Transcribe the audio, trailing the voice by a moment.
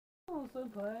bells are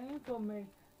playing for me.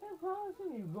 They're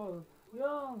passing me both.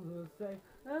 Young will say,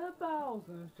 and the bells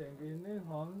are shaking in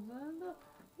horns, and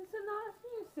it's a nice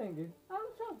music singing. I'm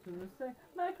sure to say,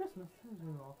 Merry Christmas,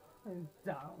 and all, and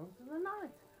down to the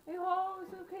night. It always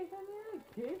okay for me,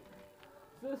 kid.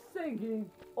 So singing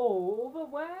all the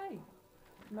way.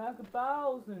 Like the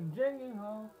bells and jingling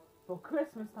home for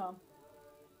Christmas time.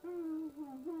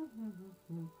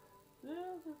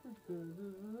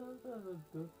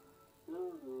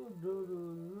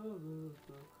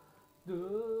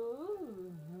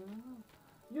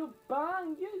 You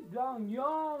bang, you young,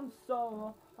 young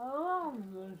soul, along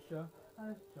the show.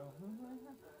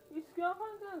 You score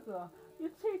on you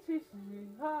teach,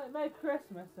 Merry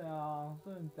Christmas,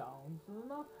 and down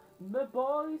to the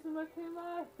boys making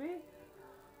my feet.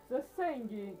 The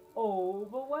singing all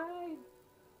the way.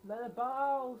 Let the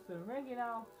bells are ringing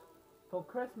out for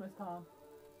Christmas time.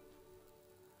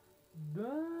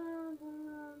 Dun, dun,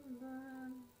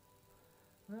 dun,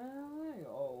 dun,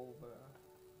 over.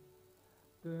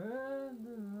 Dun,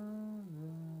 dun, dun,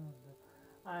 dun.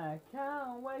 I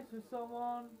can't wait for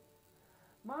someone.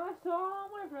 My song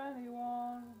with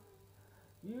anyone.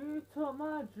 You took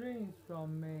my dreams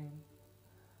from me.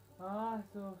 I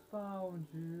so found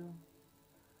you.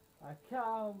 I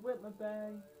can't whip my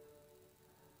bay.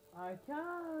 I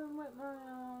can't whip my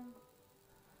own.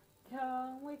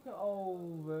 Can't wake it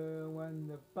over when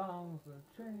the bounce and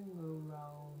jingle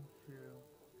around you.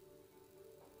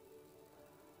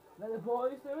 Let the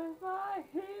boys with my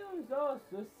heels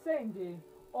also singing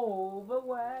all the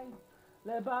way.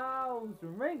 Let the bells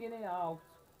ringing it out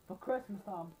for Christmas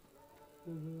time.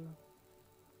 Dun,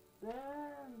 dun,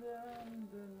 dun,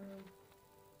 dun.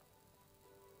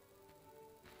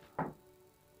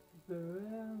 Dun,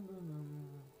 dun,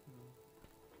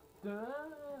 dun, dun,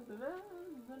 dun,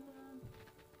 dun,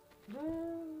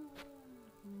 dun.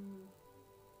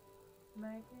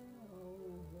 Make it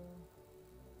over.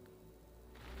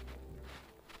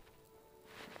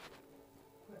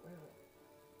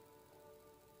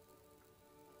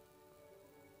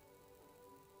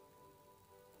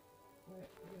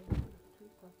 Wait. Wait, 2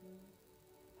 seconds.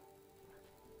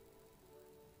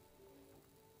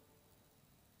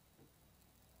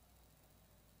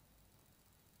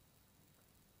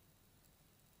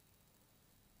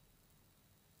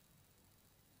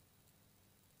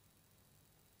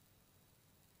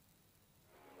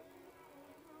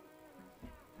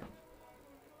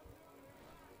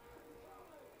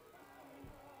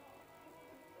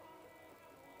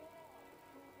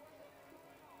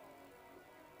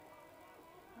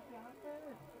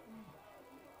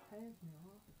 Pays me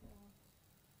off.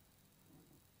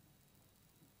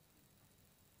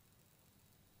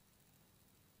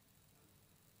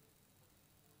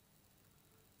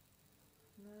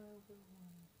 Never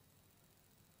one.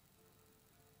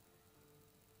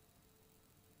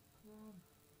 Come on,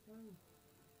 go.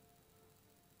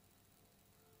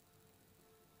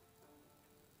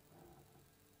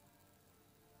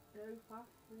 Go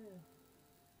faster.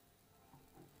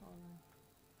 Sorry.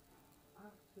 I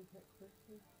have to get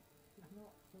Christmas. It's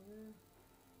not for real.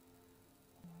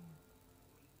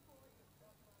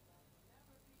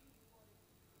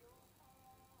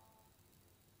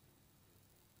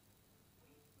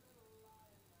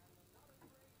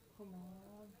 Come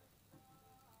on.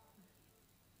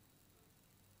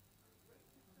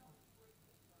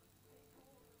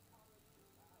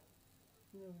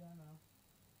 Nearly there now.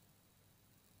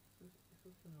 It's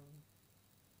just annoying.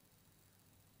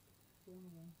 Still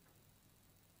annoying.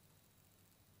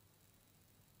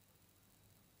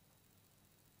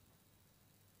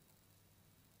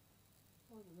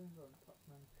 Why is it going on top,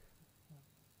 man?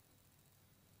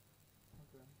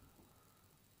 Okay.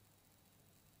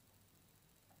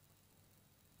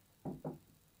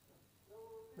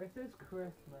 This is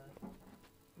Christmas.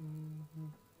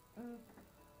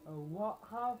 What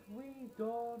have we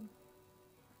done?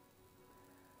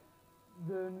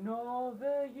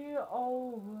 Another year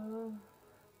over.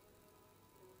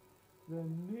 The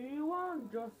new one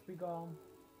just begun.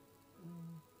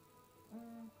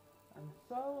 And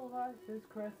so this is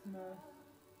Christmas.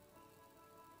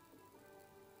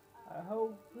 I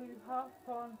hope we have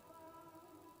fun.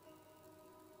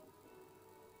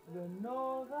 The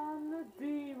North and the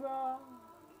Dira.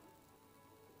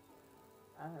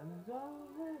 And all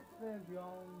this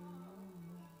beyond.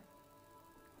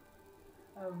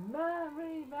 A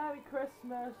Merry, Merry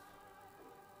Christmas.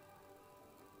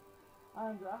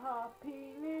 And a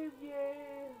Happy New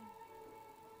Year.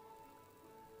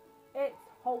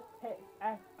 Hope it's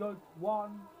a good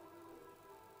one.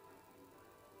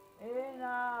 In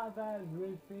our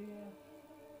very fear.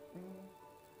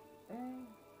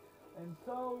 And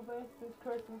so this is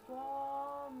Christmas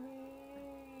for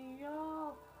me,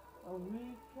 oh, a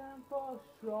weekend for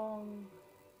strong,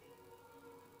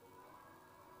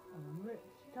 and rich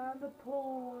and the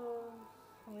poor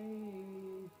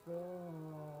sleep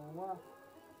for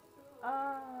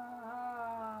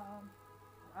ah,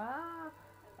 ah,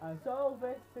 and so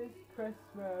this is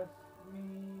Christmas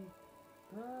me,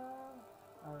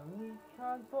 and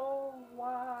weekend for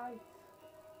white.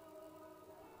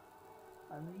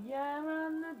 And the year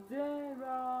and the day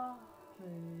are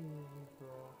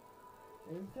faithful.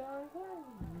 It's a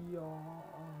young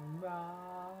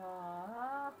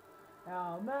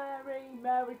now Merry,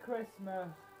 Merry Christmas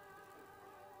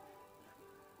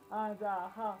and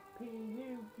a Happy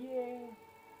New Year.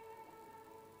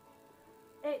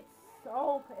 It's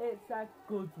hope it's a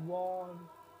good one.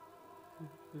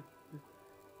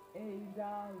 It's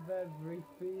out of every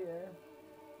fear.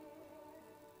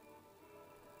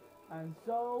 And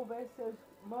so this is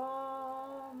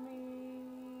mommy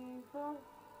for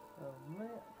a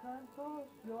return for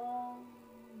strong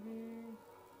you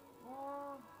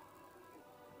are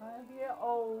 5 year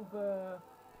over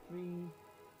me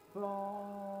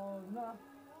for not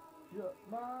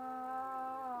my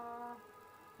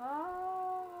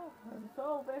and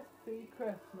so this is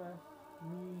Christmas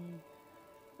me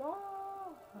for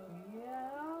a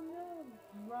year on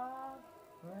the right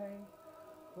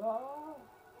for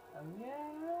and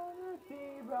yeah,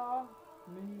 zebra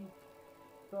me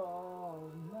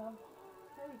so no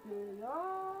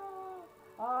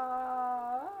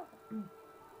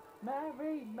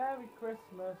Merry, Merry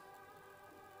Christmas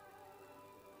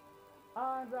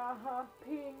and a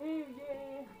Happy New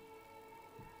Year.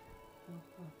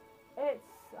 It's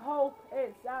hope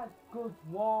it's a good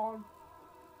one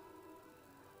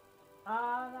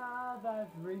and I've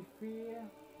every fear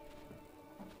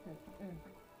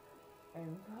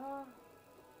and her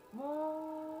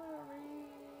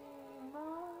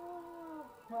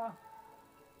Mama,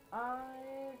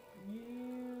 I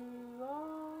you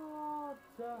are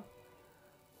the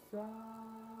someone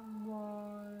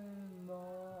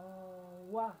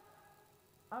more.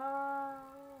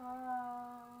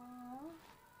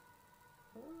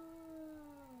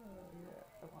 Yeah,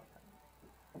 come on.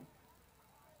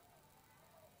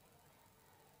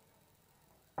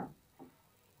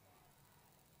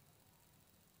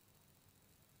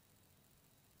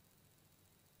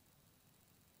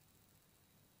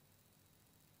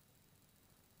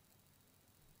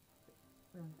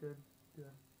 Dun dun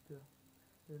dun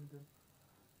dun dun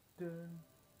dun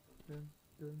dun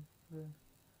dun dun.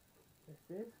 This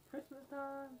is Christmas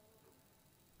time.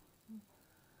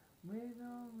 We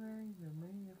don't make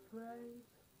me afraid.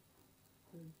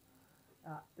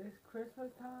 At this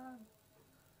Christmas time,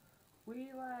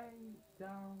 we lay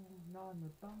down on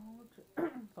the boat.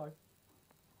 Sorry.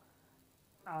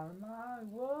 On my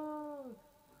world,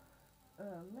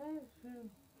 listen.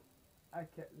 I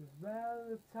kept the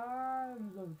very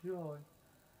times of joy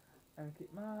and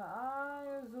keep my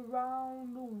eyes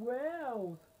around the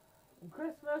world. On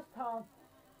Christmas time,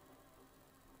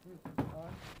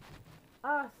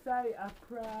 I say a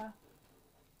prayer.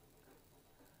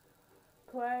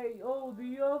 Play all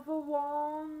the other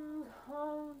ones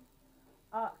home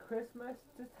at Christmas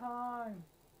time.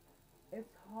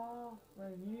 It's hard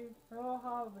when you are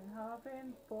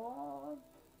having fun.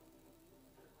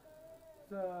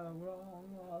 The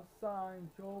wrong sign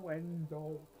your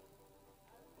window.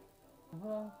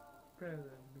 Present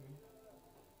me.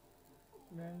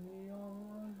 Many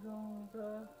on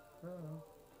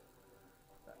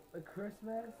the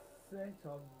Christmas set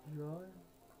of joy.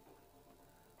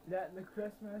 Let the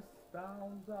Christmas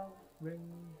bells out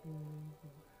ring.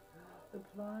 The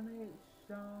planet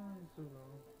shines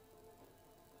around.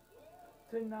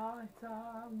 Tonight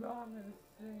I'm gonna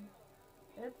sing.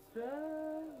 It's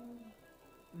strange.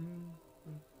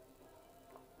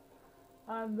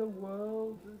 And the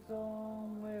world is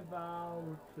on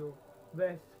without you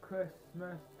this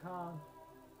Christmas time.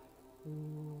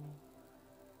 Ooh.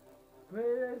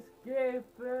 Please give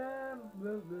them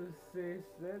with the sis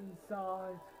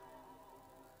inside.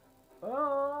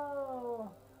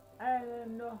 Oh,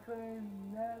 and nothing,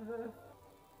 never,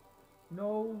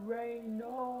 no rain,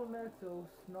 no little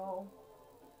snow.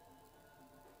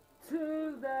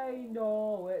 Till they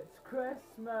know it's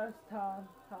Christmas time.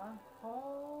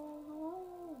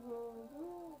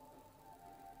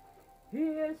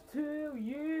 Here's to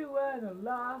you and a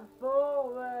life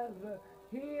forever.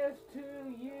 Here's to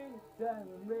you and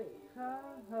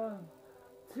return.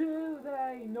 Till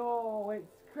they know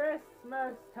it's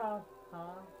Christmas time.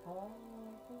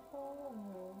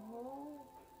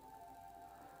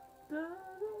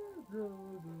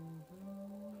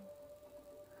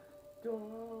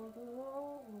 Dun,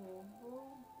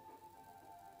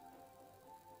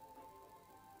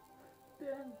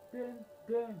 dun,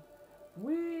 dun.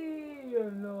 We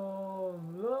alone,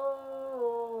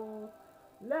 Lord.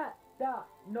 Let that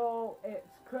know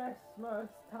it's Christmas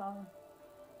time.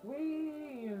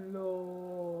 We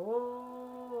alone.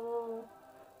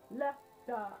 Let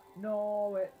that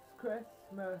know it's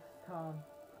Christmas time.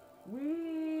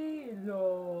 We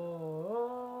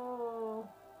alone.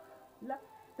 Let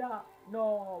that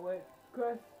know it's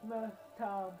Christmas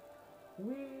time.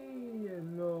 We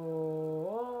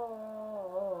know.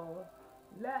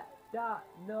 Let that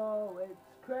know it's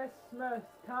Christmas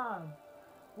time.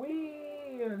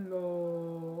 We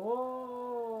know.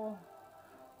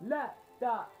 Let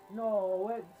that know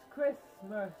it's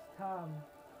Christmas time.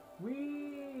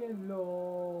 We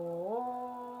know.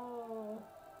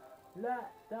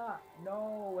 Let that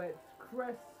know it's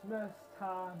Christmas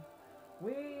time.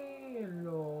 We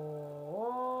know.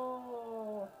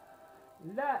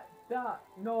 Let that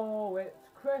know it's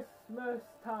Christmas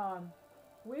time.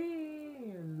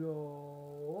 We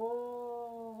know.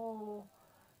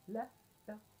 Let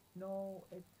that know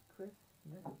it's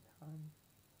Christmas time.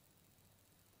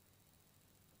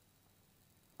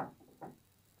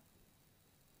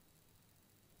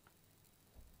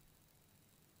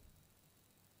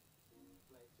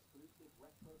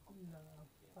 No,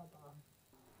 bye-bye.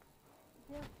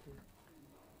 Yes,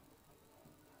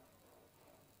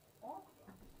 oh,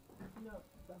 no,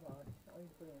 bye-bye. I'm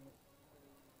doing it.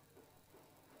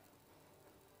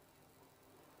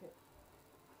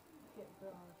 Get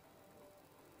done.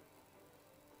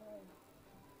 Hey.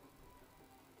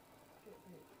 Get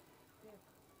it.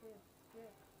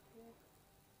 Get.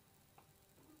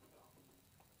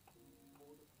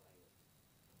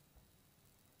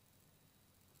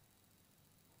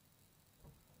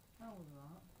 How was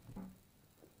that?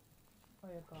 Oh,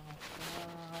 yeah, gosh.